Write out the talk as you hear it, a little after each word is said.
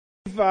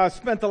We've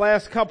spent the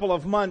last couple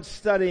of months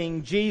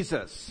studying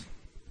Jesus.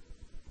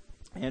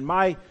 And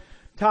my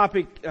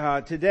topic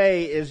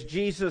today is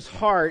Jesus'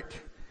 heart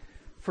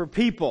for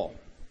people.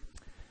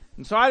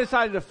 And so I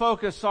decided to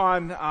focus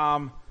on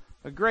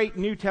a great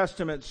New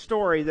Testament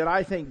story that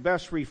I think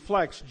best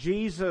reflects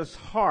Jesus'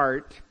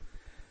 heart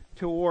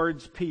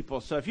towards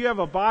people. So if you have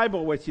a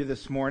Bible with you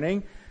this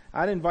morning,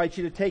 I'd invite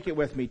you to take it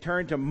with me.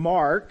 Turn to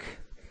Mark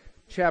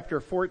chapter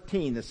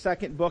 14, the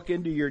second book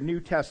into your New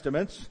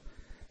Testaments.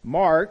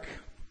 Mark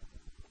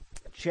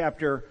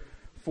chapter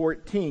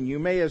 14. You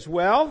may as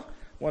well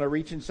want to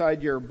reach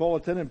inside your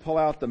bulletin and pull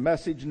out the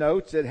message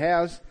notes. It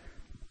has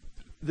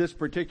this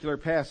particular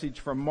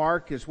passage from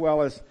Mark, as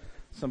well as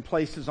some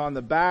places on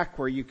the back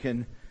where you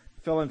can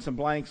fill in some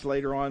blanks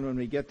later on when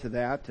we get to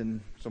that,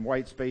 and some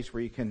white space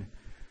where you can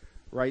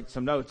write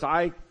some notes.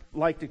 I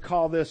like to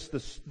call this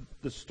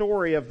the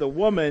story of the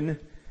woman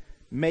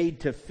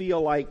made to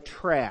feel like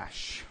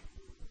trash.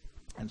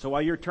 And so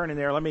while you're turning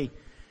there, let me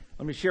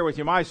share with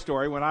you my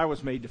story when I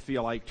was made to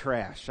feel like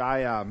trash.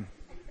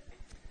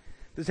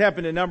 This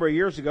happened a number of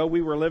years ago.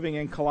 We were living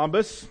in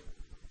Columbus,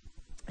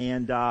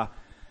 and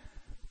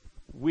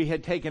we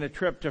had taken a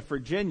trip to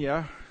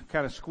Virginia,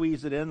 kind of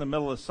squeezed it in the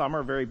middle of the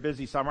summer, very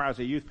busy summer. I was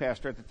a youth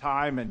pastor at the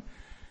time,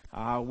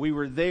 and we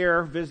were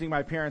there visiting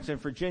my parents in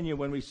Virginia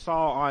when we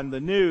saw on the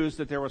news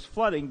that there was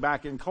flooding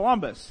back in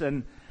Columbus.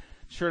 And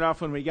sure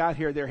enough, when we got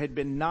here, there had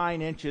been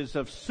 9 inches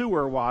of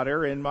sewer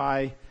water in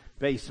my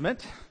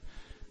basement.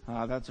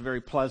 That's a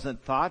very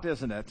pleasant thought,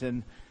 isn't it?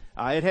 And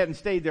it hadn't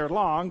stayed there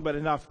long, but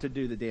enough to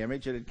do the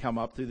damage. It had come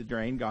up through the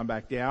drain, gone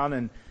back down,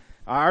 and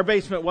our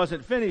basement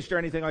wasn't finished or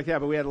anything like that,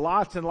 but we had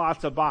lots and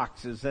lots of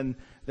boxes, and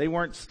they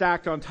weren't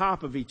stacked on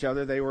top of each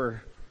other. They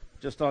were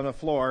just on the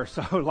floor,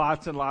 so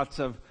lots and lots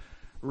of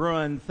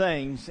ruined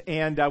things.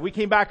 And we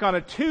came back on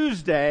a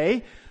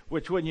Tuesday,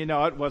 which, wouldn't you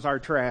know it, was our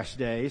trash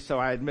day, so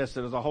I had missed it.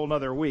 It was a whole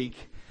nother week,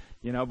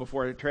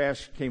 before the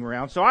trash came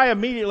around. So I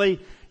immediately,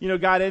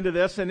 got into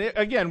this. And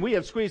again, we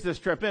had squeezed this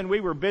trip in.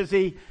 We were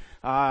busy,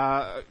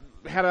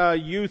 had a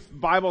youth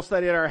Bible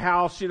study at our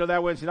house,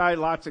 that Wednesday night,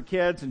 lots of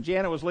kids. And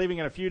Janet was leaving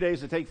in a few days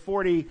to take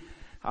 40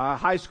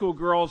 high school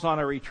girls on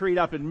a retreat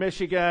up in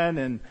Michigan.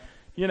 And,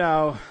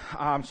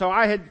 so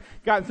I had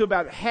gotten through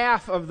about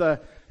half of the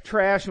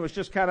trash and was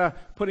just kind of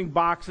putting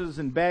boxes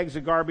and bags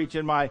of garbage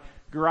in my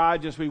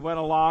garage as we went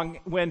along,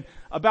 when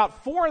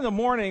about 4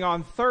 a.m.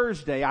 on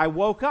Thursday, I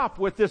woke up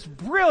with this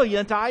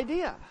brilliant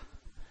idea.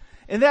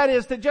 And that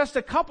is that just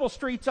a couple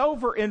streets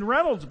over in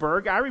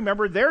Reynoldsburg, I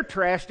remember their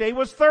trash day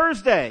was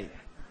Thursday.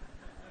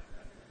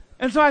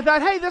 And so I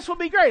thought, hey, this will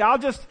be great. I'll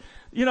just,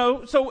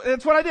 so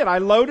that's what I did. I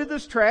loaded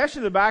this trash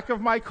in the back of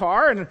my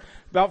car, and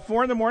about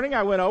 4 a.m,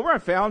 I went over. I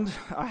found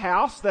a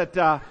house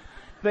that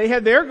they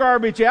had their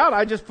garbage out.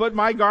 I just put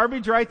my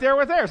garbage right there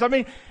with theirs. I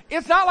mean,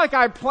 it's not like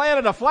I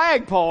planted a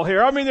flagpole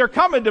here. I mean, they're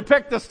coming to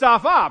pick the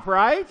stuff up,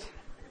 right?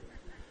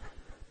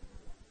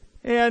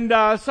 And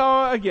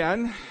so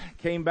again,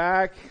 came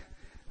back,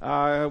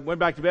 went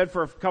back to bed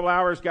for a couple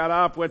hours, got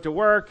up, went to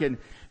work, and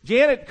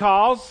Janet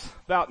calls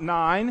about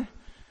 9,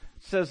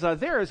 says,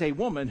 there is a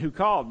woman who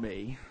called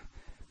me,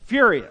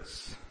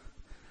 furious.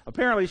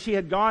 Apparently she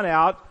had gone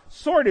out,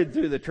 sorted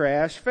through the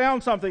trash,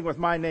 found something with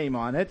my name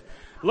on it,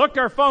 looked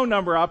our phone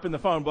number up in the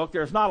phone book.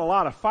 There's not a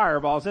lot of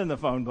fireballs in the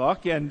phone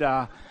book,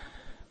 and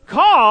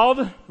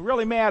called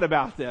really mad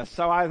about this.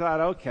 So I thought,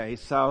 okay.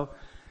 So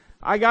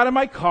I got in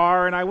my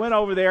car and I went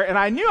over there, and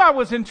I knew I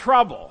was in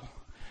trouble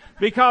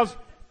because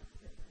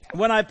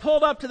when I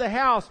pulled up to the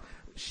house,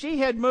 she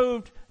had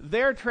moved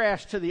their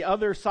trash to the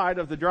other side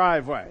of the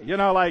driveway.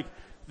 Like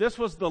this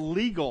was the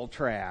legal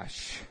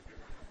trash,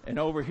 and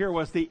over here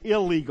was the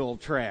illegal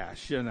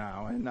trash, and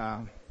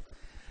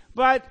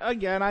but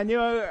again, I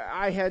knew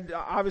I had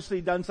obviously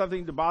done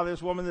something to bother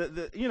this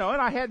woman and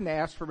I hadn't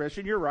asked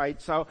permission. You're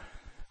right. So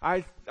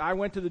I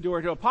went to the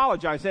door to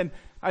apologize, and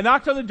I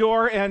knocked on the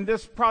door, and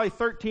this probably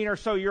 13 or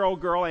so year old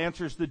girl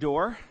answers the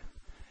door,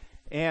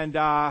 and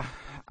I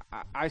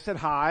said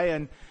hi,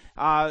 and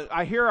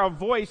I hear a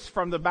voice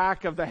from the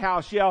back of the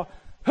house yell,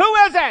 "Who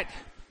is it?"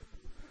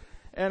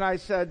 And I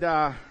said,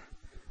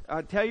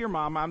 tell your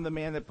mom I'm the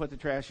man that put the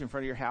trash in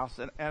front of your house,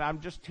 and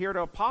I'm just here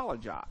to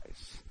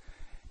apologize.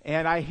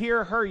 And I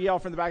hear her yell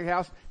from the back of the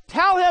house,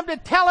 "Tell him to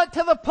tell it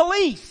to the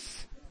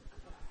police."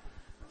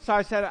 So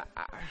I said,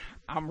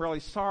 I'm really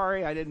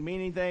sorry. I didn't mean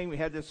anything. We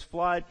had this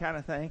flood kind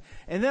of thing.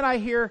 And then I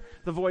hear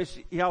the voice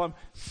yelling,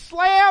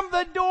 "Slam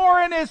the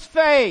door in his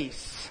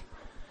face."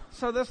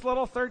 So this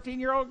little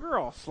 13-year-old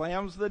girl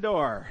slams the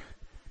door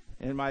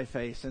in my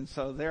face. And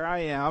so there I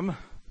am,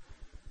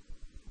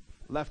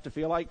 left to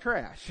feel like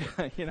trash,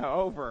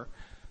 over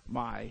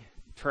my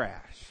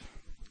trash.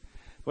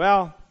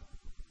 Well,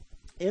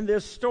 in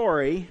this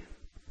story,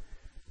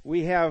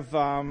 we have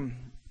a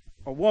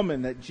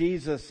woman that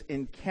Jesus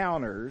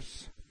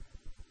encounters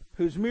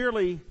who's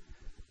merely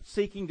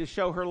seeking to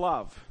show her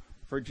love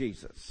for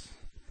Jesus.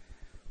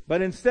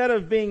 But instead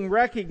of being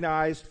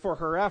recognized for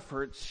her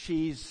efforts,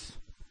 she's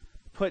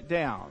put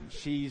down.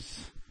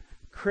 She's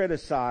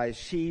criticized.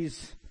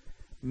 She's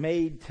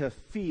made to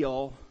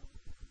feel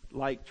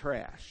like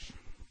trash.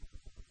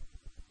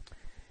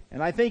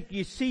 And I think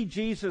you see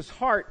Jesus'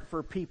 heart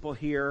for people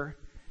here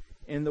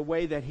in the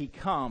way that he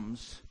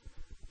comes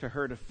to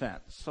her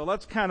defense. So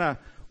let's kind of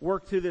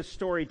work through this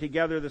story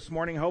together this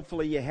morning.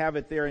 Hopefully you have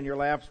it there in your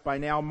laps by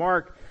now.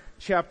 Mark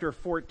chapter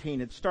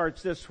 14. It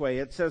starts this way.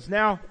 It says,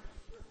 "Now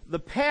the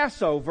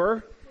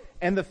Passover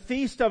and the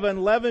Feast of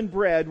Unleavened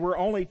Bread were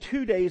only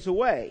 2 days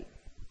away.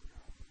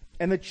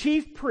 And the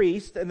chief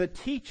priests and the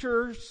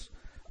teachers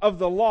of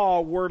the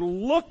law were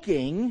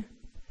looking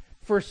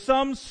for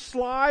some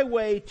sly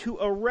way to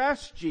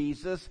arrest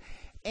Jesus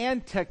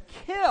and to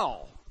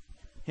kill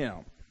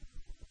him.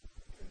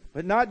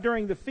 But not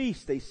during the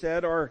feast," they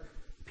said, "or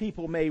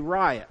people may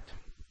riot."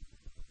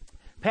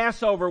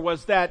 Passover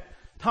was that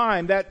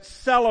time, that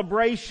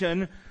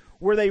celebration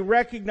where they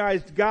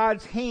recognized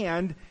God's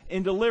hand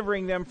in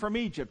delivering them from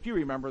Egypt. You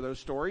remember those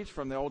stories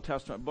from the Old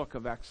Testament book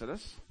of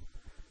Exodus.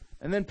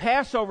 And then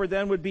Passover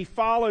then would be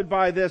followed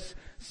by this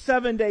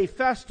 7-day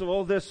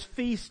festival, this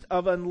Feast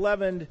of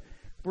Unleavened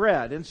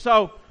Bread. And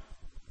so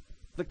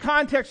the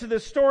context of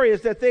this story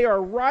is that they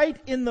are right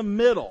in the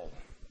middle.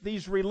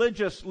 These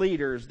religious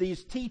leaders,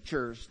 these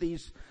teachers,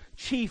 these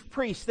chief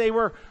priests, they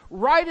were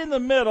right in the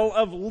middle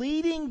of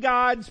leading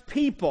God's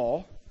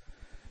people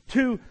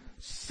to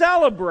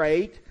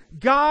celebrate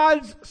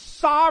God's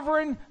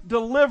sovereign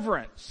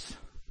deliverance.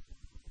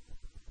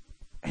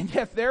 And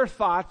yet their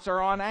thoughts are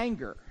on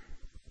anger.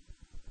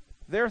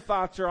 Their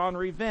thoughts are on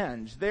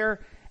revenge.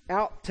 They're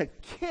out to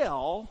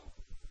kill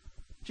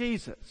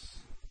Jesus.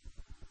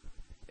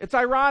 It's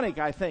ironic,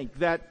 I think,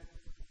 that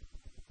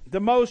the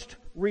most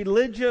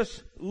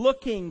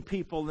religious-looking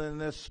people in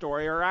this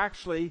story are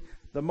actually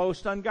the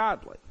most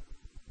ungodly.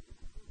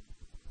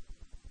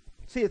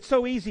 See, it's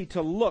so easy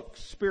to look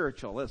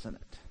spiritual, isn't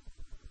it?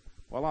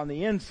 Well, on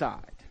the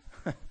inside,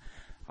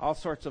 all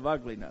sorts of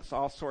ugliness,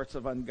 all sorts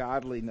of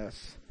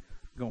ungodliness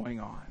going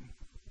on.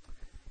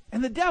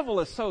 And the devil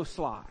is so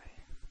sly.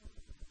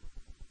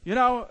 You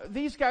know,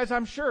 these guys,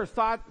 I'm sure,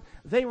 thought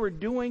they were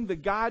doing the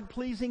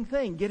God-pleasing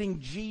thing, getting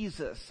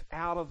Jesus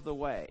out of the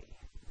way.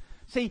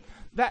 See,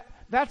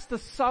 that's the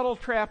subtle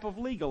trap of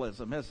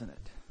legalism, isn't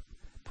it?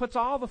 Puts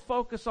all the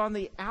focus on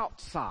the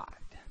outside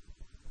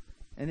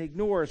and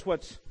ignores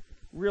what's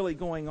really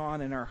going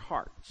on in our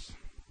hearts.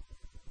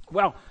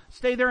 Well,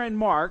 stay there in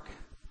Mark,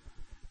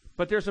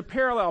 but there's a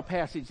parallel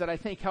passage that I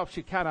think helps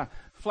you kind of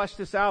flesh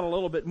this out a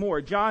little bit more.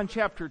 John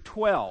chapter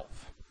 12,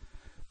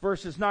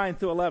 verses 9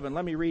 through 11.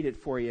 Let me read it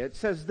for you. It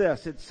says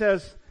this. It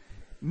says,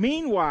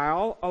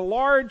 "Meanwhile, a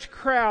large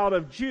crowd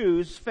of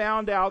Jews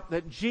found out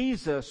that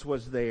Jesus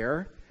was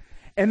there,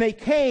 and they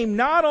came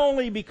not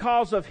only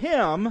because of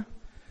him,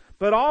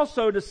 but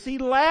also to see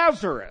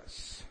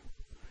Lazarus,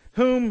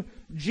 whom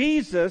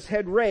Jesus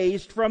had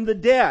raised from the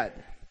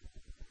dead."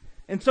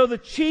 And so the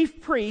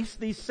chief priests,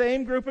 these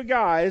same group of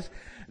guys,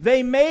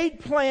 they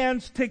made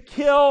plans to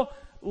kill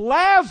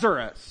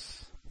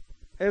Lazarus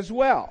as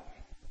well.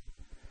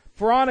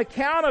 For on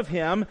account of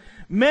him,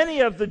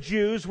 many of the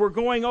Jews were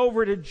going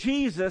over to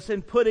Jesus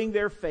and putting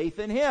their faith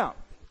in him.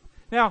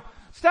 Now,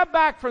 step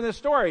back from this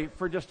story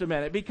for just a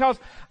minute, because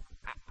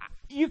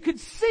you could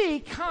see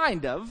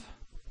kind of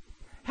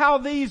how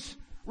these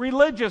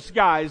religious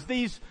guys,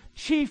 these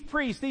chief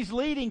priests, these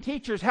leading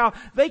teachers, how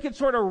they could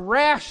sort of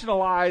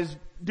rationalize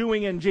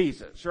doing in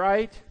Jesus,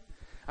 right?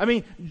 I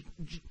mean,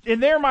 in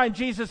their mind,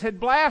 Jesus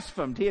had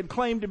blasphemed. He had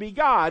claimed to be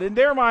God. In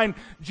their mind,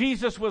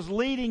 Jesus was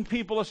leading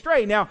people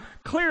astray. Now,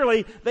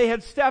 clearly, they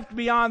had stepped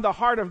beyond the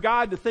heart of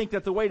God to think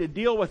that the way to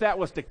deal with that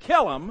was to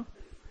kill him.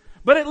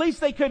 But at least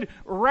they could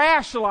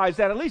rationalize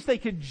that. At least they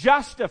could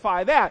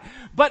justify that.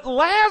 But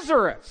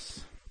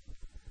Lazarus,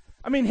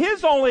 I mean,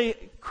 his only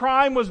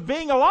crime was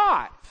being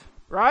alive,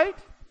 right?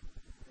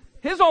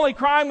 His only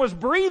crime was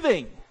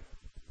breathing.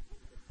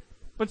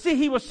 But see,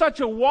 he was such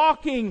a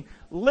walking,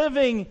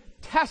 living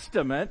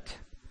testament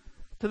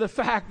to the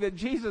fact that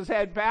Jesus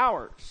had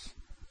powers.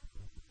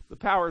 The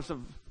powers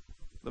of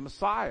the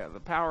Messiah, the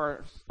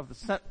powers of the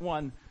sent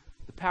one,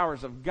 the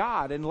powers of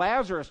God. And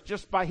Lazarus,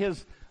 just by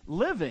his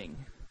living,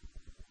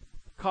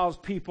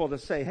 caused people to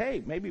say,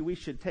 hey, maybe we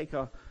should take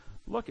a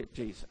look at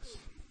Jesus.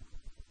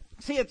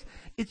 See,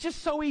 it's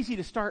just so easy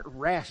to start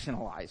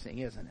rationalizing,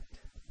 isn't it?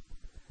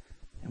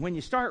 And when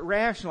you start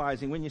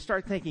rationalizing, when you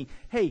start thinking,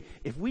 hey,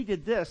 if we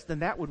did this, then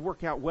that would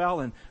work out well,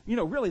 and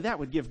really that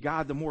would give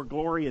God the more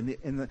glory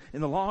in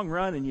the long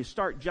run, and you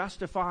start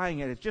justifying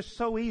it. It's just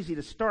so easy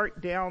to start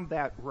down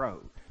that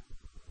road.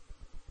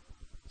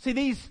 See,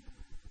 these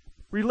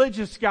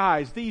religious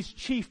guys, these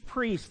chief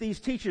priests, these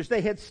teachers,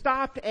 they had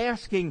stopped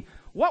asking,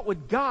 what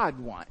would God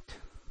want?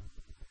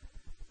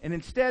 And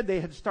instead they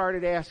had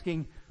started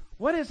asking,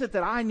 what is it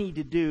that I need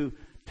to do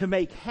to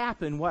make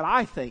happen what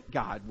I think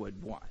God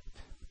would want?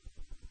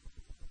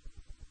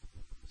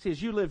 See, as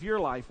you live your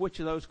life, which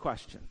of those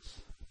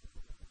questions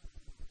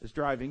is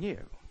driving you?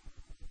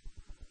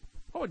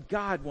 What would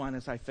God want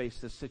as I face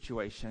this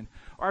situation?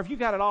 Or have you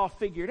got it all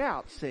figured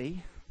out,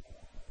 see?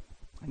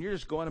 And you're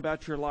just going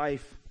about your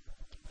life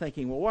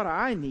thinking, well, what do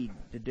I need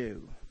to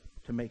do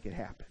to make it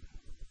happen?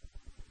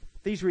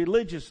 These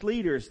religious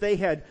leaders, they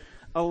had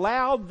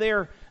allowed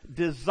their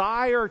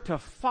desire to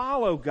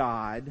follow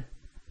God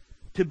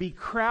to be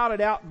crowded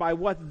out by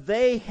what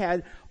they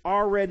had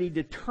already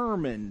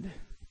determined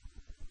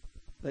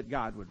that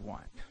God would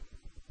want.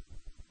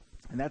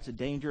 And that's a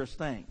dangerous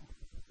thing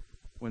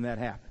when that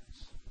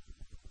happens.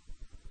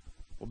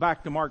 Well,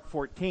 back to Mark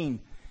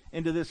 14,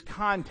 into this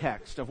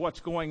context of what's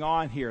going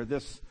on here,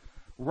 this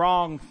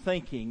wrong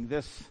thinking,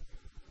 this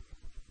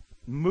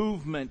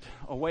movement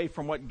away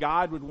from what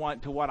God would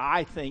want to what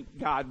I think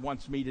God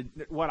wants me to,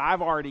 what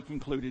I've already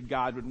concluded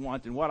God would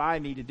want and what I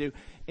need to do.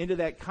 Into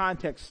that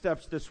context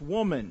steps this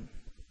woman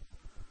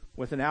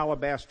with an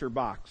alabaster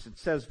box. It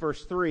says,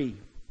 verse 3,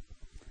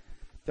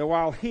 that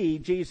while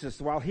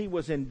Jesus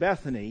was in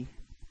Bethany,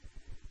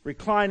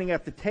 reclining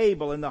at the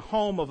table in the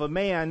home of a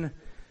man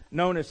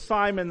known as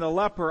Simon the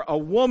leper, a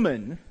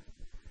woman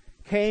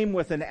came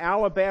with an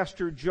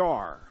alabaster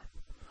jar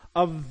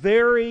of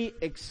very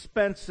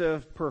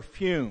expensive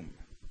perfume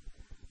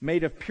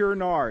made of pure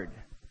nard.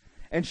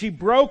 And she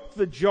broke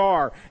the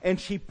jar and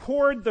she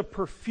poured the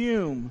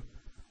perfume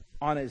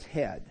on his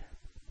head.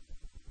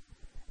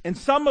 And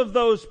some of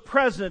those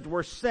present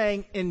were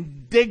saying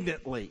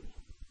indignantly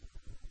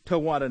to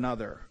one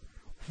another,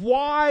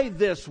 "Why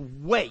this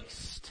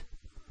waste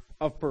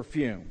of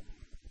perfume?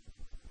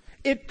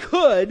 It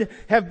could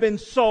have been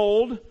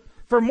sold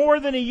for more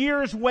than a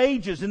year's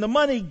wages and the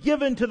money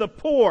given to the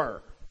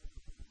poor."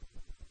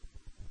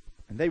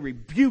 And they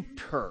rebuked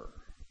her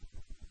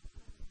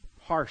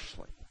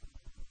harshly.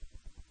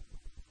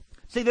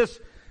 See,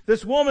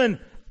 this woman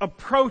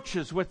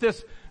approaches with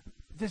this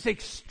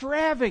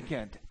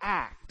extravagant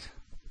act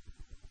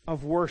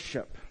of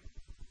worship.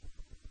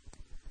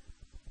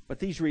 But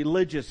these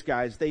religious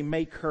guys, they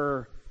make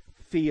her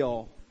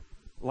feel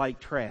like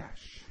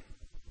trash.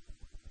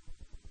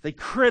 They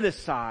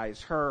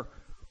criticize her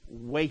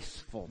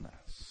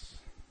wastefulness.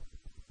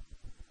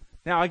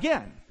 Now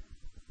again,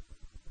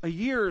 a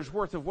year's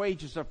worth of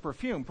wages of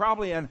perfume.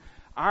 Probably in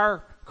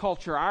our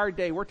culture, our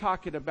day, we're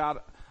talking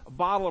about a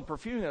bottle of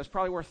perfume that's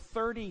probably worth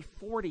 $30,000,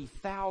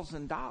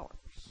 $40,000. I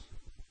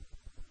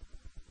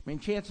mean,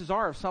 chances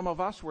are, if some of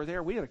us were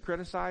there, we'd have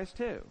criticized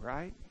too,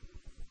 right?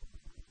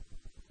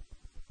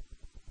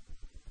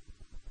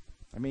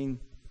 I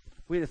mean,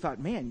 we'd have thought,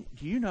 man,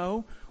 do you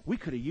know we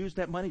could have used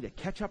that money to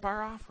catch up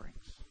our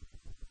offerings?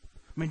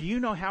 I mean, do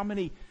you know how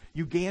many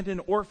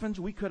Ugandan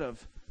orphans we could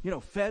have,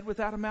 fed with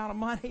that amount of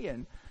money?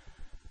 And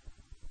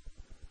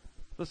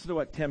listen to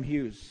what Kent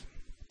Hughes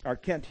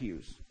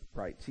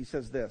writes. He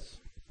says this.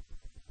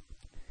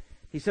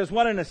 He says,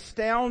 "What an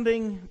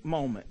astounding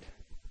moment.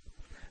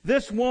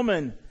 This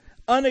woman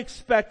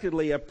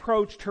unexpectedly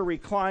approached her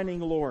reclining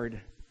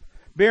Lord,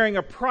 bearing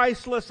a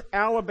priceless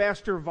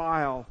alabaster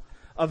vial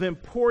of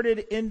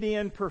imported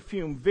Indian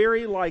perfume,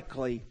 very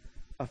likely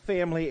a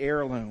family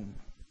heirloom.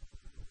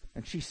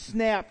 And she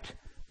snapped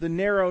the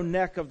narrow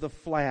neck of the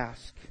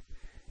flask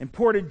and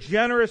poured a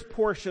generous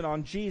portion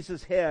on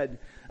Jesus' head,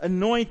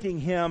 anointing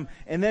him,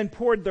 and then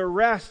poured the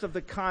rest of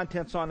the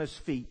contents on his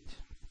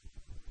feet,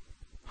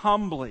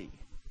 humbly,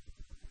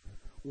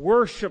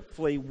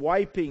 worshipfully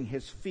wiping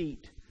his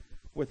feet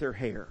with her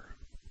hair.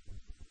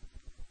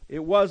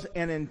 It was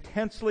an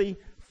intensely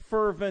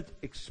fervent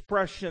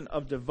expression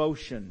of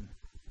devotion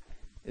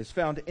is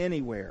found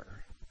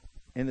anywhere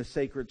in the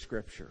sacred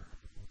Scripture."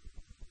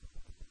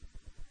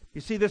 You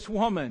see, this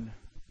woman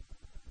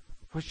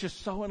was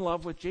just so in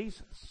love with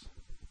Jesus.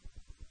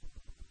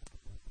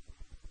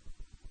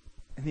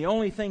 And the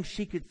only thing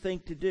she could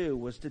think to do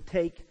was to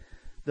take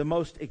the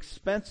most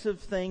expensive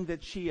thing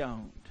that she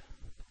owned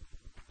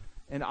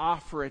and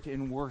offer it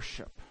in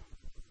worship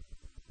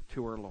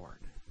to her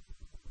Lord.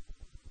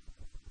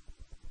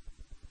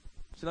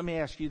 So let me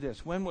ask you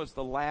this. When was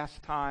the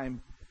last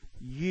time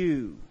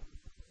you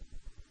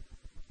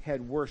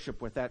had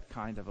worship with that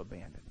kind of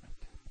abandonment?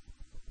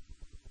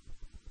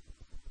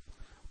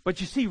 But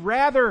you see,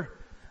 rather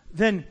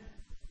than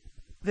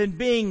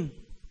being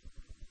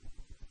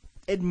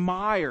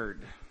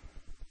admired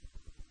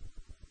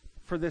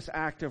for this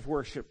act of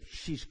worship,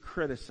 she's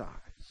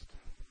criticized.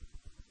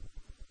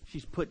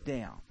 She's put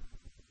down.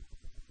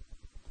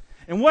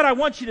 And what I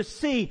want you to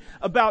see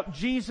about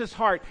Jesus'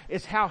 heart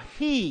is how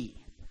He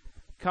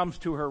comes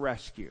to her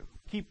rescue.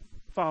 Keep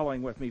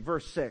following with me.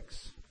 Verse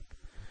 6.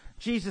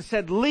 Jesus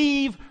said,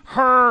 "Leave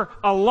her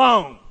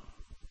alone.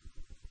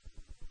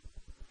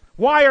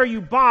 Why are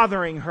you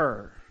bothering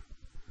her?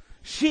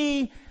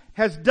 She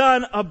has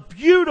done a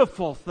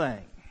beautiful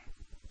thing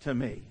to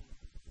me.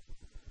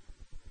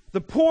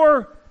 The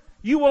poor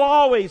you will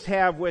always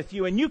have with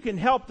you, and you can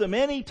help them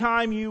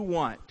anytime you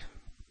want.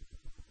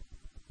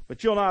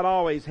 But you'll not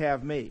always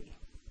have me.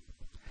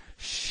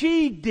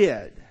 She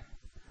did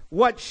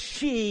what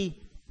she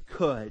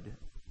could.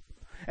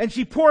 And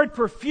she poured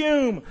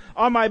perfume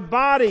on my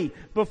body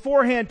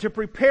beforehand to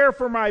prepare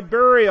for my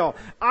burial.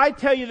 I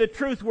tell you the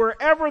truth,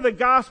 wherever the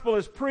gospel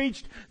is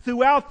preached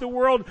throughout the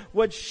world,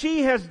 what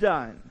she has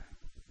done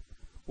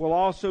will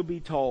also be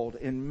told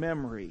in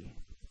memory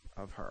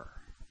of her."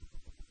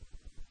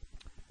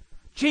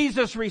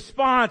 Jesus'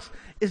 response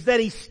is that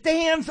He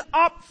stands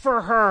up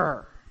for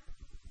her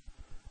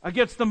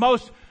against the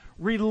most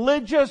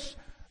religious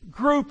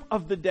group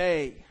of the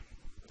day,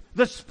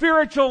 the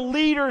spiritual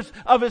leaders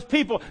of His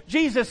people.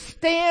 Jesus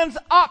stands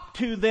up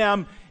to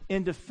them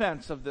in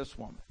defense of this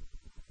woman.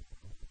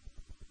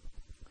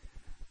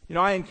 You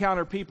know, I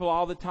encounter people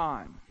all the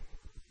time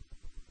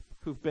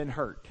who've been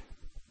hurt.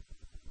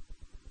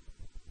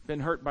 Been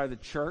hurt by the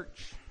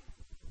church.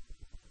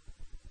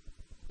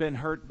 Been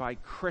hurt by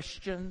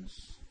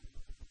Christians.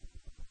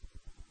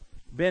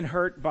 Been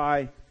hurt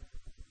by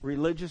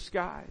religious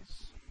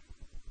guys.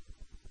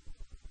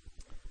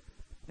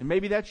 And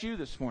maybe that's you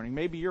this morning.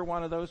 Maybe you're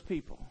one of those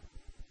people.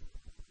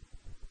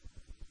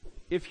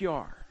 If you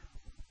are,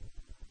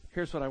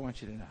 here's what I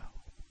want you to know.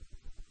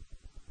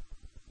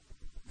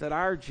 That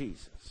our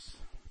Jesus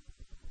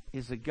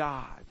is a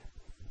God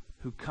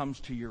who comes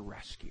to your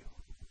rescue.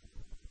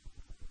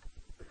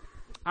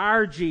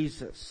 Our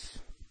Jesus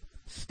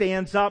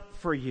stands up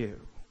for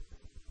you.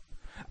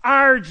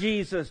 Our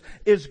Jesus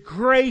is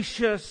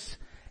gracious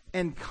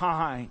and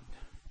kind.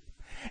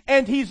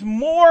 And He's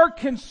more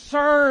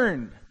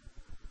concerned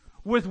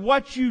with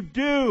what you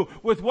do,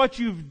 with what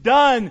you've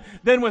done,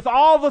 than with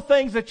all the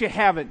things that you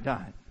haven't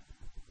done.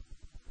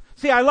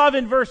 See, I love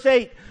in verse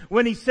 8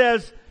 when He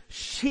says,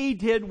 she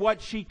did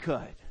what she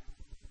could.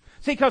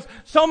 See, because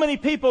so many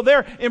people,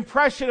 their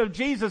impression of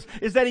Jesus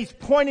is that He's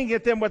pointing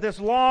at them with this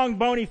long,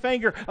 bony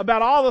finger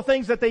about all the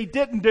things that they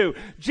didn't do.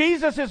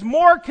 Jesus is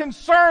more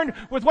concerned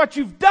with what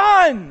you've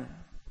done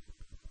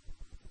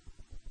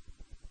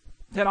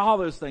than all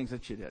those things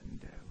that you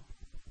didn't do.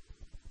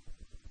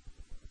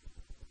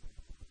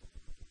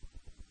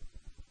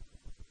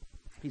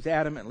 He's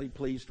adamantly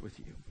pleased with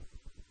you.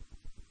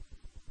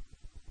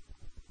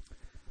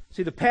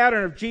 See, the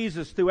pattern of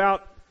Jesus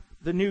throughout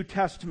the New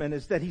Testament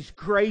is that He's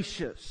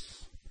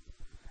gracious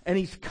and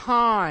He's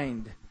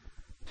kind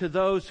to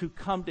those who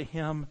come to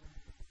Him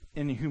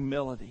in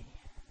humility.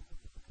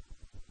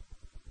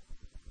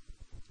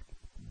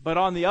 But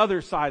on the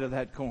other side of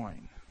that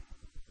coin,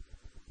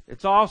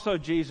 it's also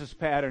Jesus'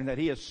 pattern that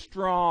He is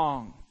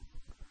strong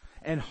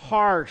and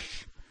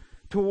harsh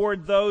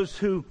toward those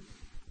who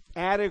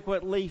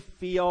adequately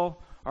feel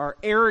or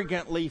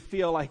arrogantly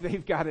feel like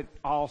they've got it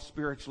all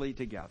spiritually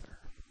together.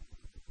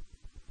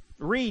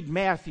 Read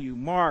Matthew,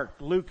 Mark,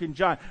 Luke, and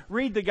John.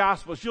 Read the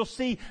Gospels. You'll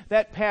see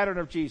that pattern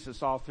of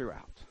Jesus all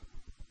throughout.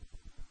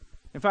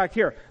 In fact,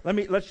 here,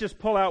 let's just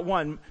pull out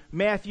one.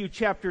 Matthew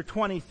chapter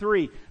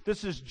 23.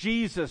 This is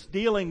Jesus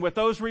dealing with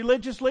those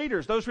religious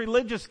leaders, those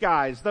religious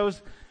guys,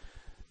 those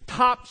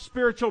top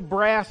spiritual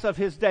brass of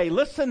His day.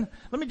 Listen,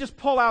 let me just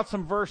pull out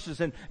some verses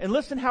and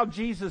listen how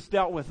Jesus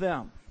dealt with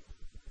them.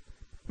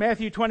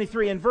 Matthew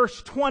 23, in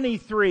verse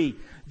 23,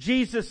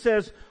 Jesus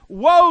says,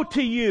 "Woe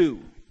to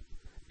you,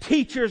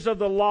 teachers of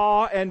the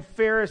law and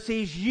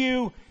Pharisees,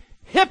 you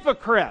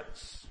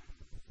hypocrites."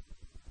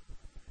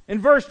 In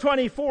verse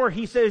 24,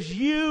 He says,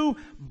 "You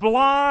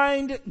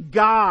blind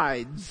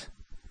guides,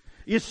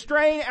 you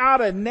strain out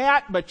a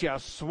gnat, but you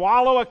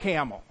swallow a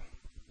camel."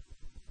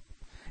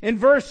 In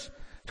verse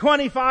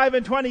 25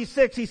 and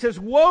 26, He says,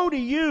 "Woe to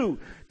you,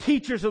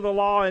 teachers of the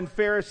law and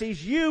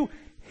Pharisees, you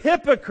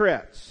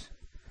hypocrites!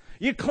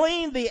 You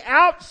clean the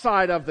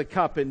outside of the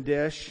cup and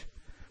dish,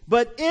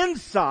 but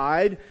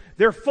inside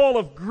they're full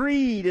of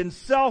greed and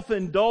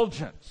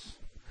self-indulgence.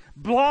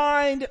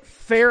 Blind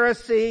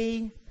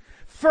Pharisee,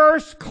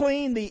 first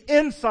clean the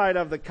inside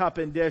of the cup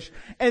and dish,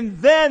 and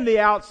then the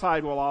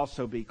outside will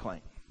also be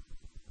clean."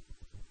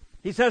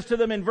 He says to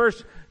them in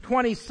verse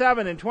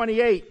 27 and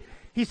 28,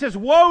 He says,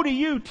 "Woe to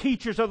you,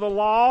 teachers of the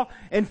law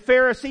and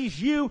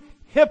Pharisees, you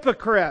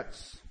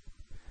hypocrites!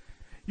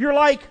 You're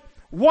like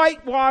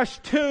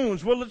whitewashed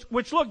tombs,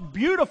 which look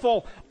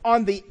beautiful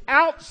on the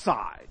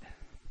outside,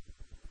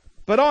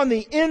 but on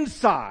the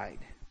inside,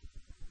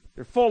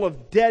 they're full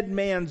of dead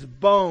man's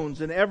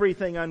bones and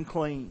everything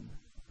unclean.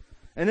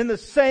 And in the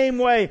same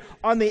way,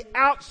 on the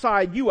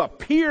outside, you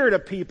appear to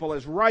people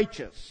as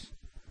righteous,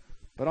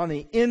 but on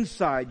the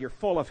inside, you're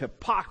full of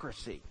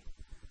hypocrisy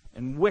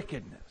and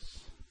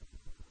wickedness."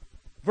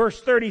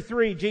 Verse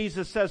 33,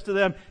 Jesus says to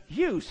them,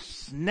 "You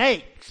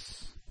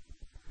snakes!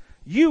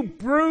 You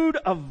brood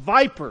of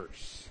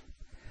vipers!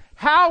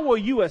 How will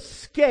you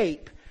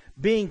escape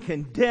being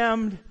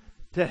condemned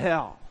to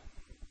hell?"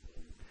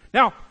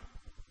 Now,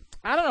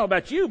 I don't know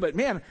about you, but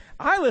man,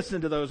 I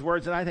listen to those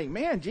words and I think,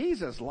 man,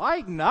 Jesus,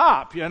 lighten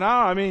up, you know?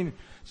 I mean,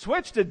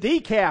 switch to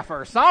decaf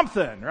or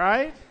something,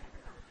 right?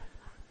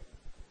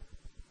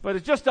 But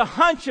it's just a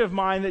hunch of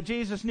mine that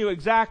Jesus knew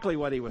exactly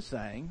what He was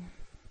saying.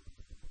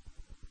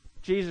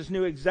 Jesus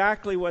knew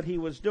exactly what He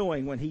was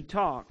doing when He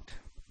talked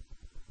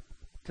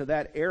to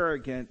that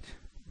arrogant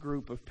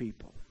group of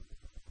people.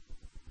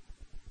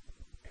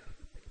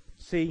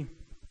 See,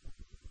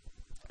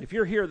 if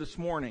you're here this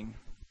morning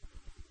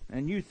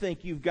and you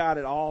think you've got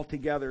it all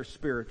together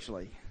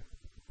spiritually,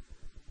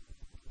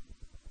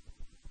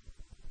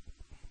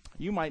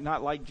 you might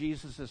not like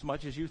Jesus as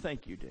much as you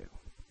think you do.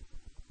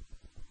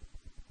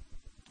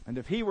 And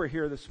if He were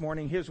here this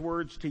morning, His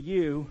words to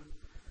you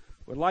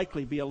would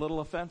likely be a little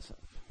offensive.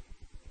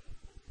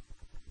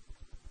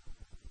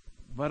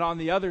 But on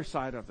the other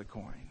side of the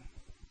coin,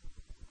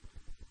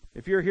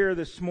 if you're here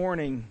this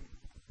morning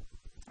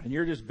and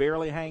you're just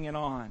barely hanging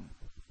on,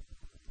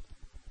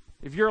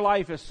 if your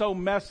life is so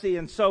messy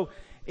and so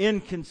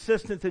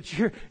inconsistent that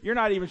you're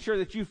not even sure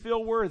that you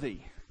feel worthy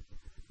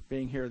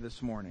being here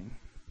this morning,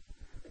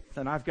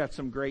 then I've got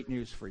some great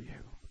news for you.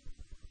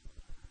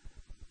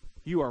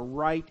 You are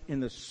right in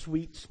the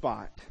sweet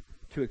spot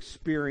to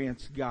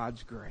experience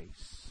God's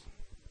grace.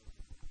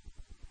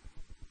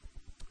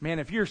 Man,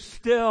 if you're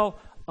still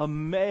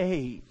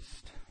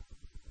amazed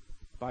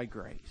by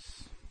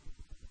grace,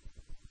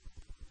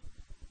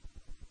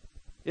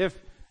 if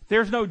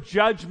there's no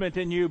judgment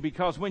in you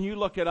because when you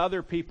look at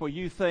other people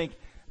you think,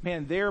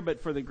 man, there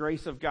but for the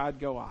grace of God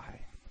go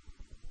I.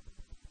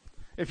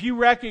 If you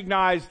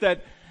recognize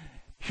that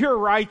your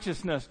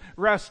righteousness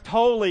rests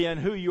totally in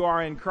who you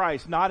are in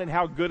Christ, not in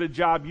how good a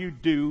job you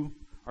do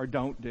or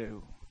don't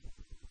do,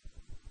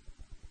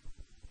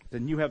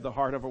 then you have the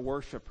heart of a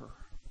worshiper.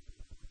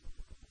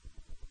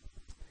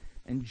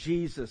 And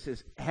Jesus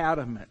is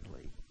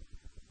adamantly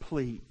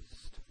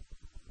pleased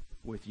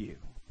with you.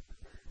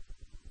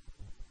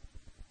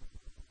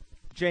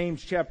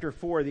 James chapter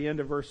 4, the end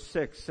of verse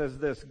 6 says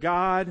this: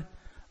 God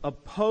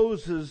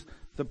opposes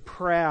the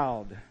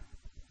proud,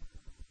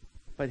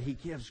 but He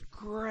gives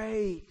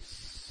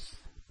grace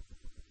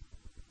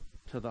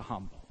to the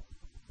humble.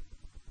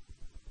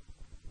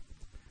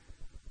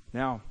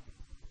 Now,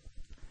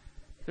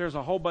 there's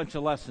a whole bunch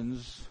of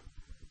lessons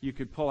you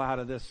could pull out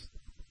of this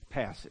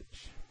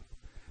passage.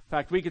 In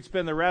fact, we could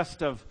spend the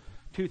rest of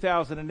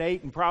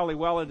 2008 and probably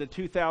well into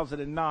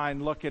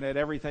 2009 looking at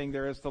everything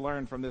there is to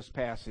learn from this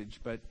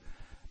passage, but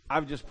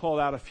I've just pulled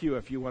out a few.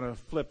 If you want to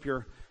flip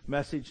your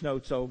message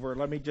notes over,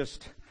 let me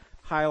just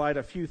highlight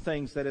a few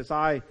things that as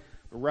I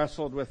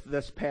wrestled with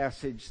this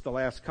passage the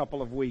last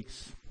couple of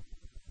weeks,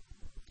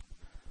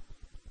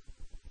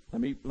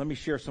 let me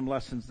share some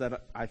lessons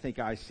that I think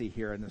I see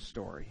here in this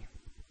story.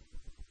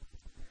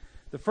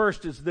 The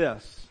first is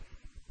this: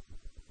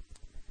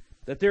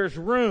 that there's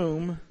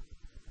room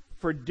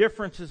for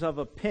differences of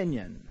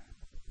opinion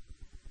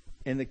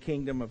in the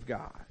kingdom of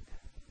God.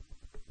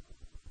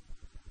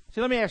 See,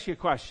 let me ask you a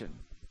question.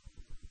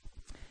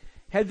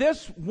 Had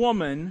this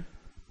woman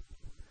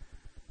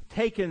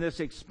taken this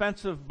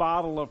expensive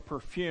bottle of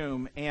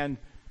perfume and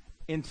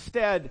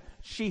instead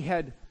she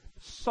had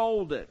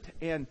sold it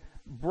and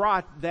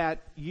brought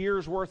that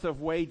year's worth of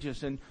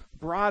wages and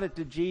brought it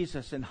to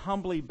Jesus and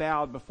humbly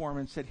bowed before Him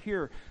and said,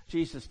 "Here,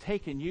 Jesus,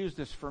 take and use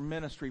this for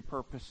ministry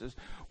purposes,"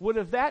 would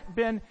have that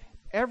been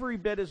every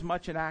bit as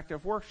much an act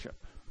of worship?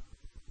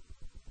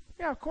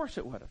 Yeah, of course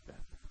it would have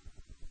been.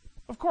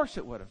 Of course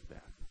it would have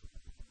been.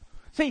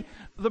 See,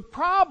 the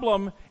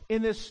problem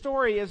in this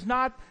story is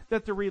not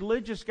that the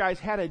religious guys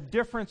had a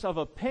difference of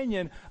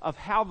opinion of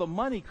how the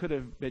money could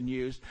have been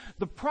used.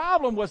 The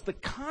problem was the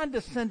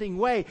condescending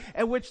way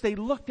at which they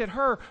looked at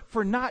her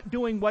for not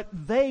doing what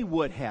they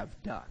would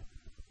have done.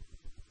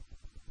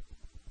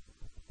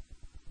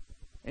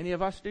 Any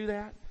of us do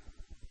that?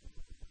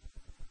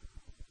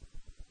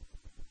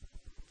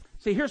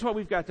 See, here's what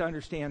we've got to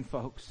understand,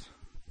 folks.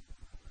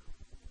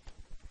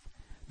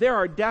 There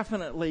are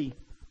definitely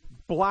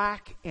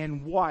black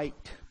and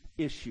white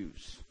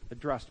issues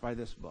addressed by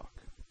this book.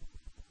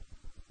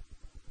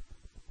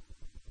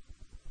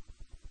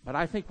 But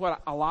I think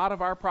what a lot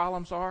of our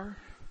problems are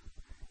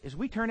is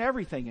we turn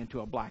everything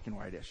into a black and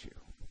white issue.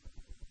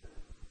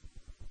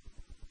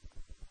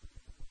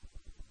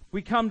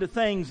 We come to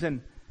things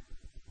and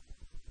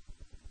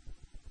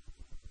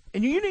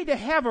you need to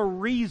have a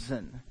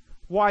reason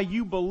why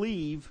you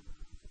believe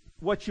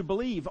what you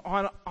believe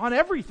on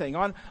everything,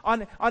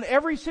 on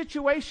every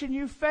situation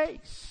you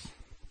face,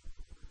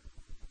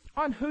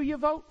 on who you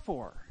vote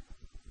for.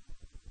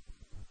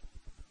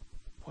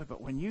 Boy, but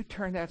when you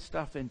turn that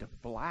stuff into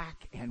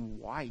black and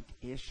white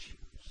issues,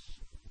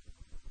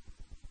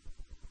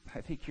 I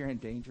think you're in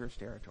dangerous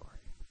territory.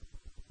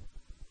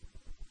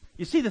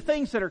 You see, the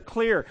things that are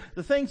clear,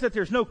 the things that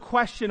there's no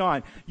question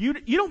on, you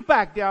don't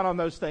back down on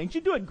those things.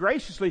 You do it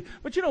graciously,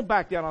 but you don't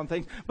back down on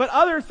things. But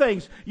other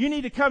things, you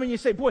need to come and you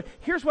say, boy,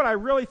 here's what I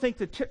really think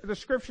the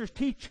Scriptures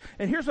teach,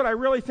 and here's what I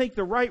really think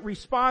the right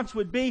response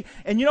would be.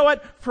 And you know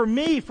what? For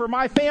me, for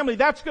my family,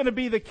 that's going to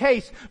be the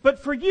case. But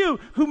for you,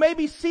 who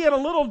maybe see it a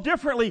little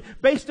differently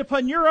based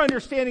upon your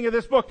understanding of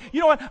this book, you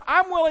know what?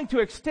 I'm willing to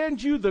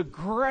extend you the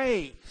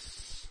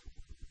grace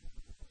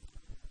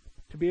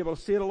to be able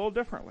to see it a little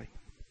differently.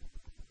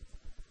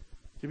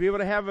 To be able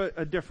to have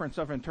a difference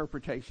of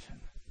interpretation.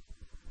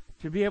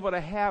 To be able to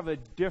have a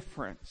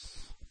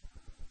difference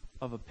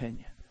of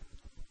opinion.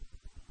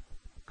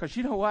 Because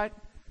you know what?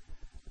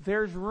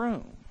 There's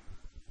room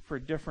for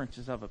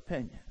differences of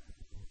opinion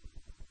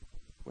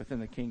within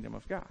the kingdom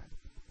of God.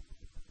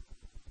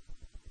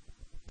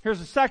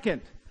 Here's a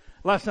second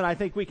lesson I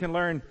think we can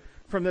learn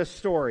from this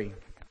story.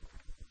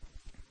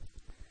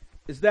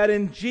 Is that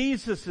in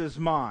Jesus'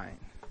 mind,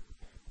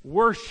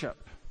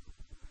 worship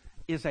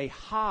is a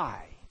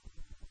high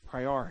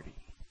priority.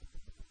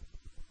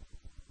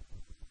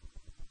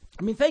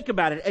 I mean, think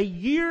about it. A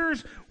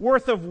year's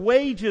worth of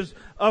wages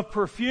of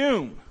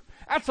perfume.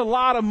 That's a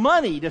lot of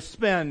money to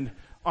spend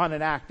on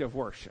an act of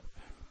worship.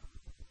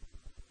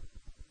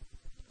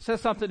 It says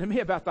something to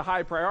me about the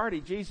high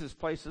priority Jesus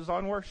places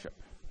on worship.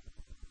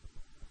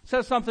 It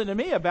says something to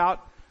me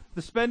about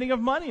the spending of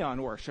money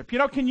on worship. You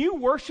know, can you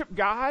worship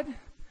God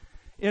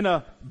in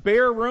a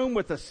bare room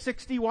with a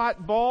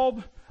 60-watt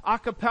bulb a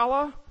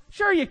cappella?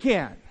 Sure you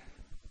can.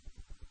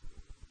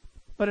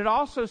 But it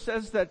also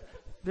says that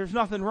there's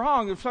nothing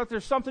wrong.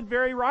 There's something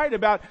very right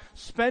about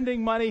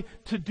spending money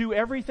to do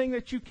everything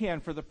that you can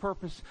for the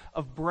purpose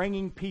of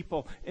bringing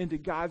people into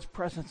God's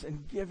presence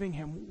and giving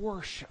Him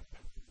worship.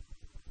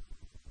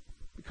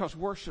 Because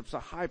worship's a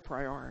high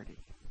priority.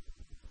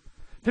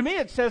 To me,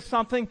 it says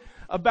something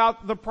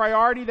about the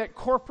priority that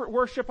corporate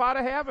worship ought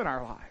to have in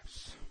our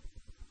lives.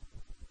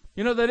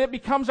 You know, that it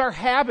becomes our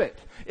habit.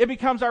 It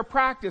becomes our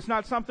practice,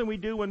 not something we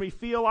do when we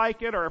feel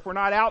like it or if we're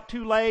not out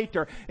too late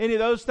or any of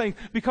those things.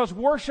 Because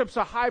worship's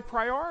a high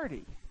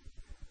priority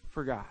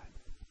for God,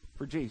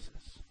 for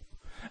Jesus.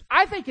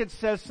 I think it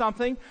says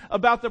something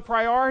about the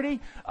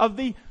priority of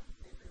the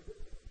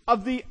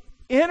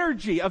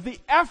energy, of the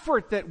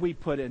effort that we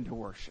put into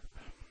worship.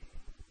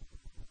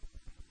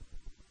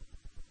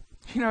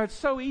 You know, it's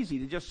so easy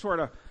to just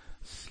sort of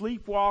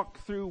sleepwalk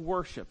through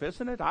worship,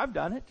 isn't it? I've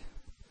done it.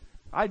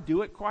 I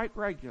do it quite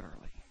regularly.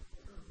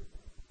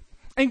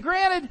 And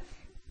granted,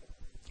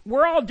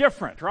 we're all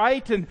different,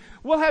 right? And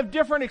we'll have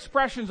different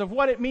expressions of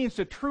what it means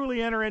to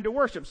truly enter into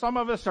worship. Some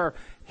of us are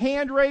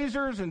hand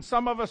raisers, and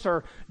some of us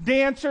are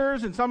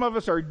dancers, and some of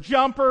us are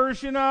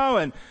jumpers, you know,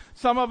 and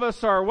some of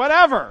us are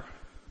whatever.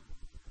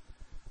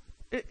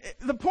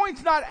 The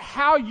point's not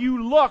how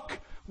you look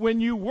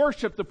when you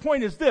worship. The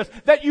point is this,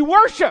 that you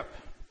worship.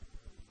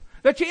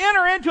 That you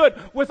enter into it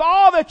with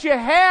all that you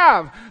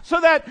have, so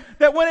that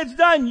when it's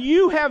done,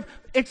 you have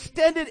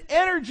extended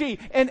energy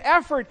and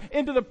effort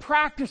into the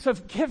practice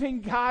of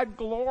giving God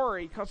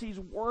glory, because He's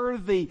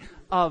worthy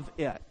of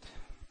it.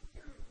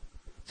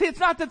 See, it's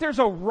not that there's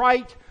a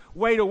right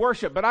way to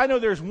worship, but I know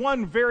there's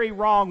one very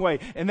wrong way,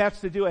 and that's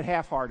to do it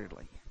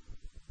half-heartedly.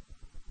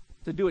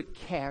 To do it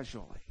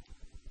casually.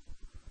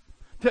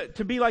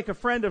 To be like a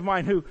friend of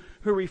mine who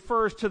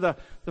refers to the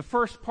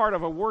first part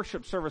of a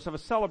worship service, of a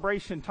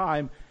celebration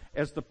time,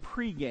 as the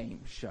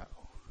pregame show.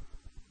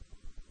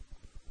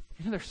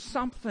 You know, there's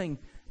something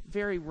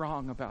very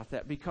wrong about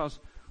that, because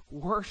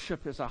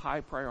worship is a high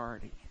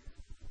priority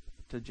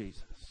to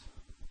Jesus.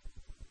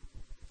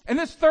 And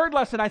this third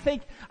lesson, I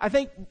think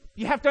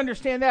you have to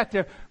understand that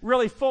to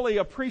really fully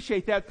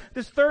appreciate that.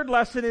 This third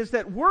lesson is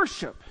that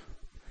worship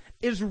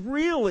is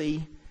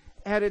really,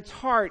 at its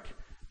heart,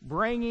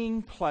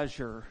 bringing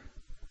pleasure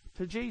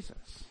to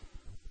Jesus.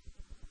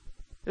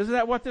 Isn't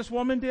that what this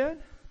woman did?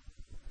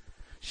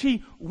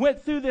 She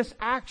went through this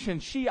action.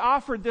 She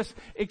offered this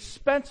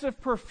expensive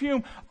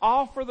perfume,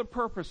 all for the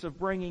purpose of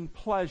bringing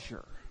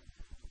pleasure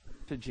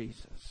to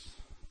Jesus.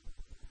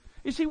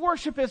 You see,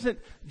 worship isn't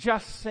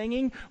just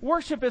singing.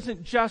 Worship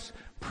isn't just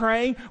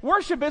praying.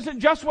 Worship isn't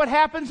just what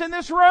happens in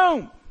this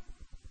room.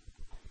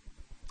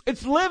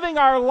 It's living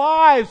our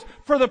lives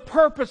for the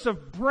purpose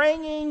of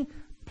bringing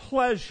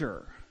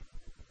pleasure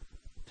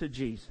to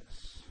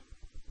Jesus.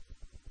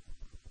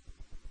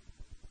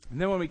 And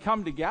then when we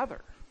come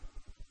together,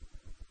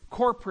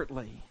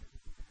 corporately,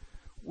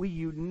 we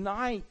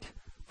unite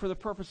for the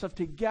purpose of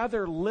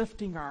together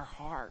lifting our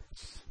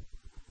hearts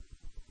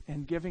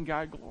and giving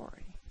God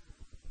glory.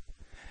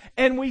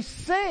 And we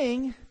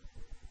sing,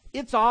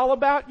 "It's all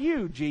about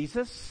you,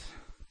 Jesus."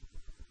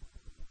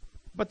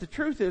 But the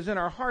truth is, in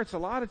our hearts, a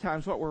lot of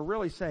times what we're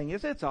really saying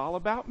is, "It's all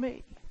about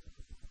me."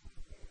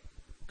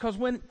 Because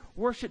when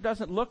worship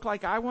doesn't look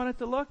like I want it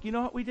to look, you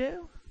know what we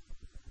do?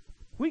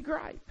 We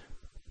gripe.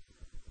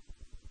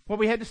 Well,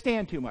 we had to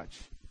stand too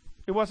much.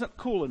 It wasn't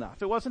cool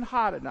enough. It wasn't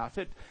hot enough.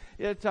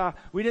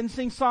 We didn't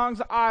sing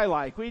songs I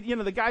like.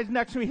 The guy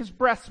next to me, his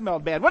breath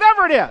smelled bad.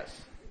 Whatever it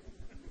is.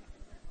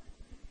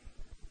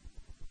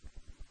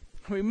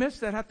 We miss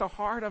that at the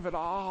heart of it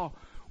all.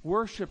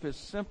 Worship is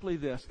simply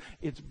this.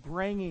 It's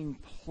bringing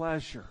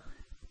pleasure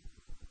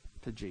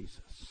to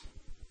Jesus.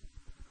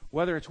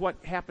 Whether it's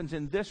what happens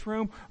in this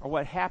room or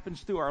what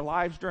happens through our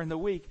lives during the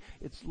week,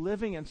 it's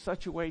living in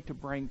such a way to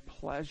bring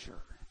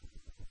pleasure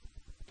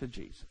to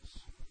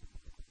Jesus.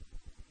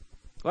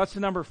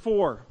 Lesson number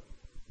 4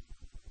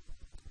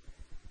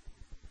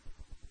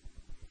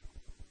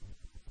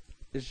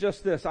 is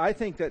just this. I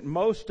think that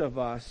most of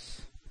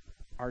us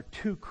are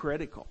too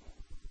critical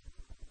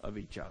of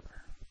each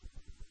other.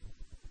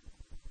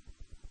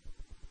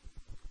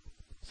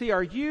 See,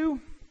 are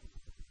you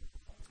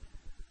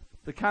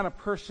the kind of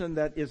person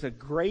that is a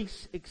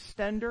grace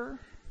extender,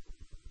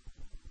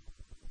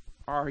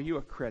 or are you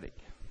a critic?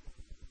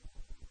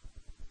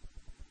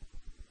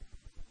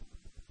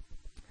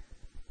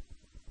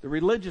 The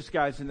religious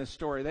guys in this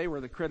story, they were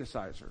the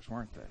criticizers,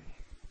 weren't they?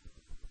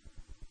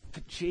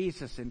 But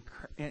Jesus, in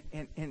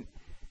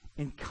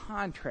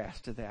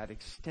contrast to that,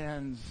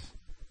 extends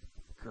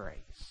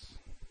grace.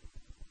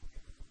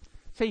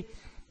 See,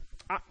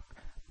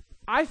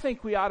 I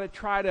think we ought to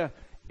try to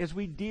as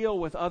we deal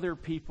with other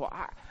people,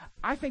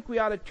 I think we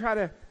ought to try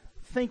to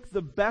think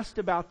the best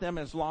about them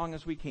as long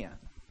as we can.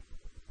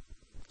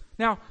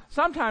 Now,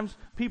 sometimes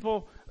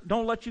people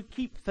don't let you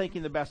keep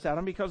thinking the best out of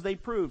them because they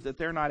prove that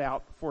they're not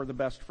out for the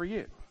best for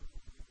you.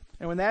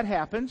 And when that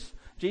happens,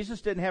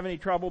 Jesus didn't have any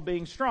trouble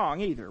being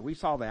strong either. We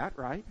saw that,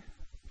 right?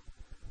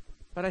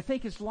 But I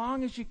think as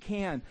long as you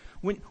can,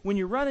 when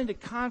you run into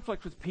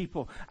conflict with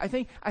people, I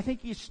think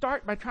you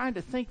start by trying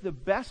to think the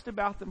best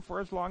about them for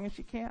as long as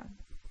you can.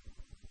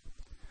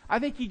 I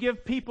think you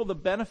give people the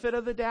benefit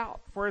of the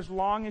doubt for as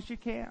long as you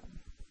can,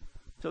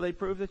 till they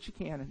prove that you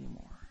can't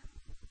anymore.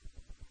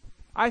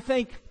 I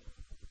think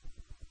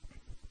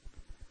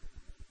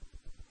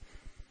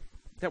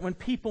that when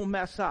people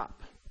mess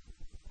up,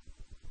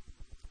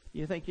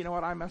 you think, you know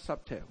what, I mess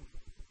up too.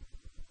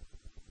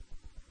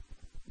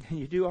 And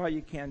you do all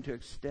you can to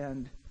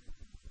extend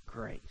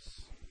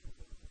grace.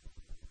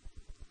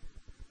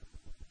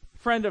 A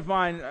friend of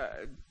mine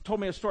told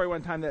me a story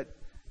one time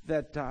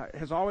that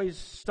has always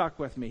stuck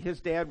with me.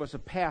 His dad was a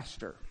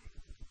pastor.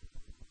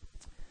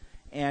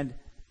 And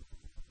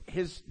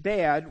his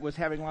dad was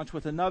having lunch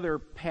with another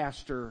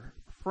pastor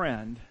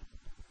friend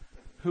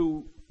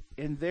who,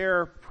 in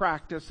their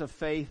practice of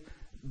faith,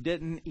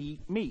 didn't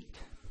eat meat.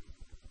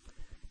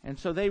 And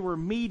so they were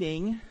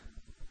meeting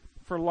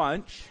for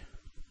lunch,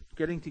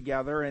 getting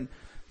together, and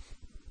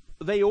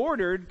they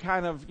ordered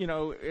kind of,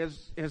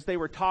 as they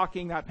were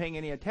talking, not paying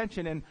any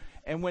attention.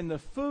 And when the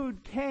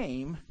food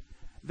came,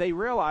 they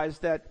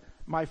realized that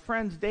my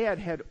friend's dad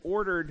had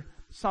ordered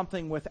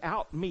something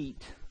without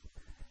meat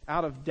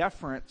out of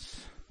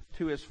deference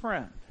to his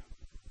friend.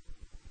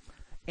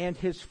 And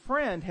his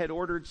friend had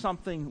ordered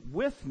something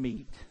with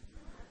meat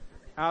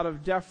out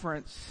of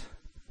deference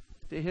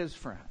to his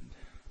friend.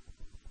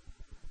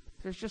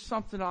 There's just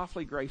something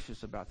awfully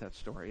gracious about that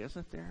story,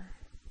 isn't there?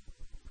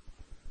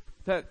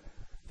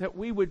 That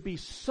we would be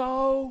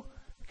so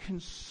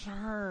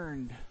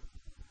concerned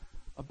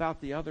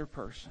about the other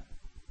person,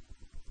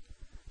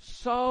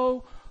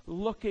 so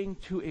looking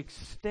to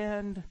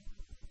extend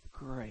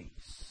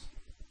grace.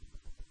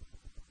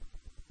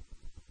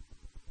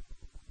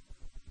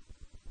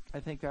 I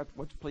think that's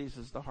what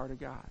pleases the heart of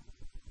God.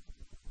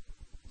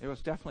 It was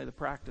definitely the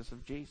practice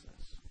of Jesus.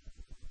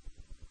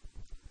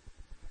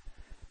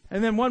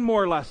 And then one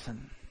more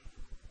lesson,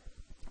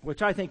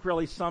 which I think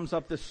really sums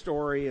up this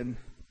story and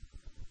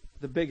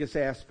the biggest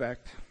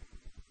aspect,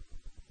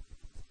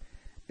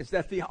 is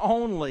that the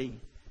only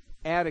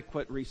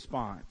adequate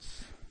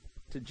response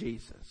to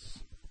Jesus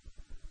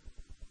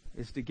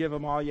is to give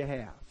him all you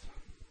have.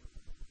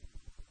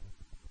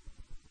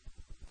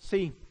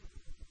 See,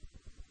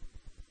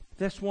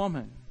 this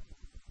woman,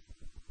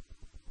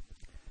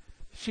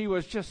 she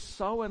was just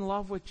so in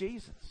love with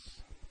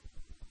Jesus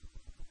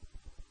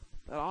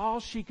that all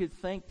she could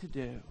think to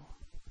do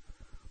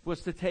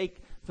was to take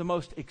the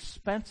most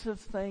expensive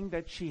thing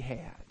that she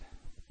had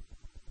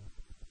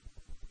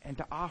and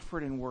to offer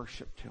it in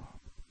worship to him.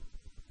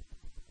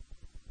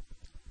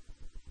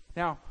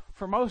 Now,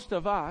 for most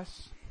of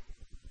us,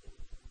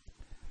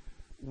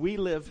 we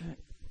live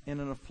in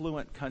an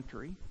affluent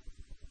country.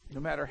 No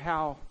matter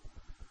how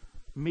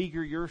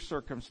meager your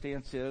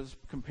circumstance is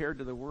compared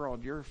to the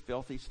world, you're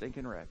filthy,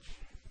 stinking rich.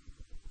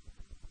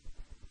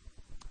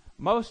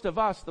 Most of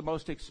us, the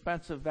most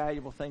expensive,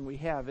 valuable thing we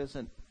have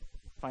isn't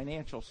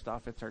financial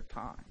stuff, it's our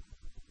time.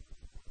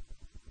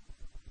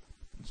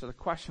 And so the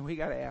question we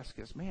got to ask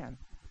is, man,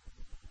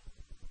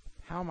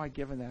 how am I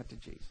giving that to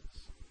Jesus?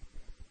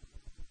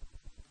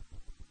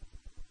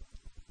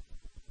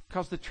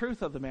 Because the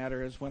truth of the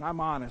matter is, when I'm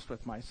honest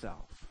with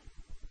myself,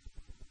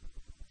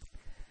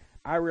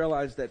 I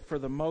realize that for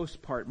the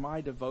most part,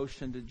 my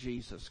devotion to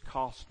Jesus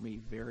cost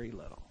me very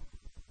little.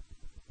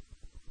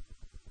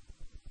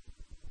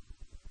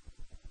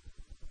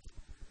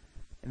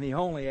 And the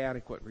only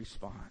adequate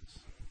response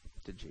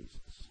to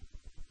Jesus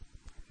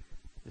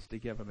is to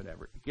give him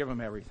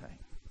everything.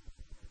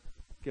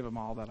 Give him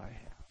all that I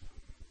have.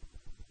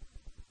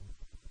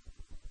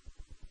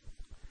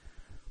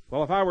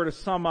 Well, if I were to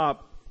sum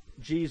up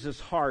Jesus'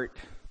 heart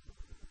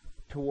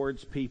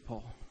towards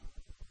people,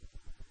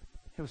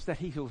 it was that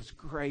he was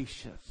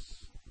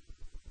gracious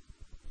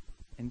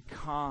and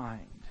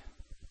kind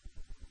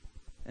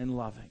and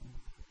loving.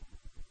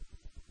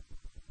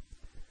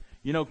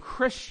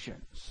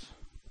 Christians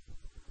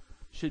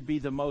should be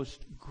the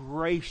most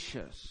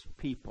gracious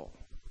people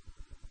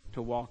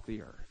to walk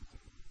the earth.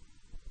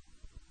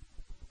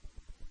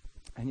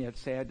 And yet,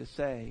 sad to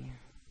say,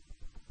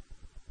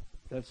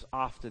 that's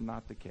often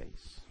not the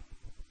case.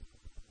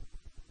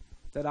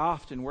 That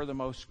often we're the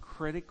most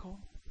critical,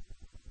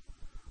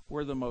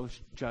 we're the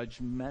most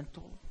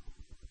judgmental,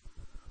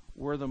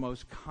 we're the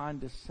most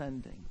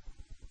condescending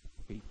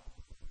people.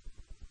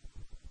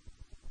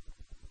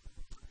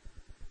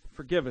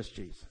 Forgive us,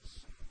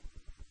 Jesus,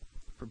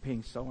 for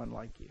being so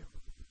unlike you.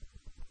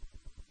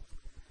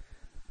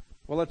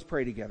 Well, let's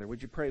pray together.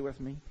 Would you pray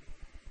with me?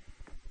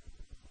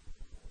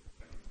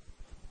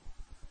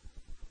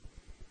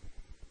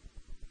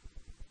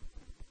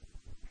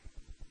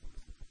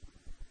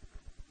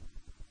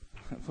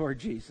 Lord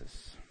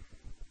Jesus,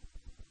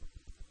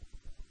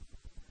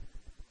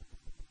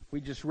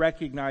 we just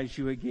recognize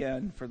you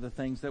again for the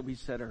things that we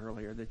said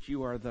earlier, that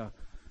you are the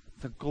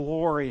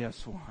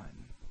glorious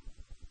one.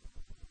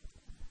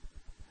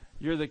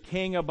 You're the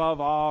King above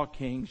all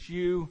kings.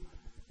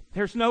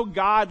 There's no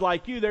God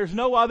like you. There's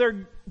no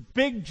other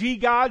big G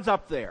gods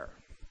up there.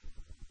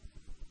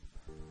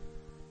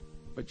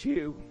 But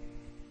you.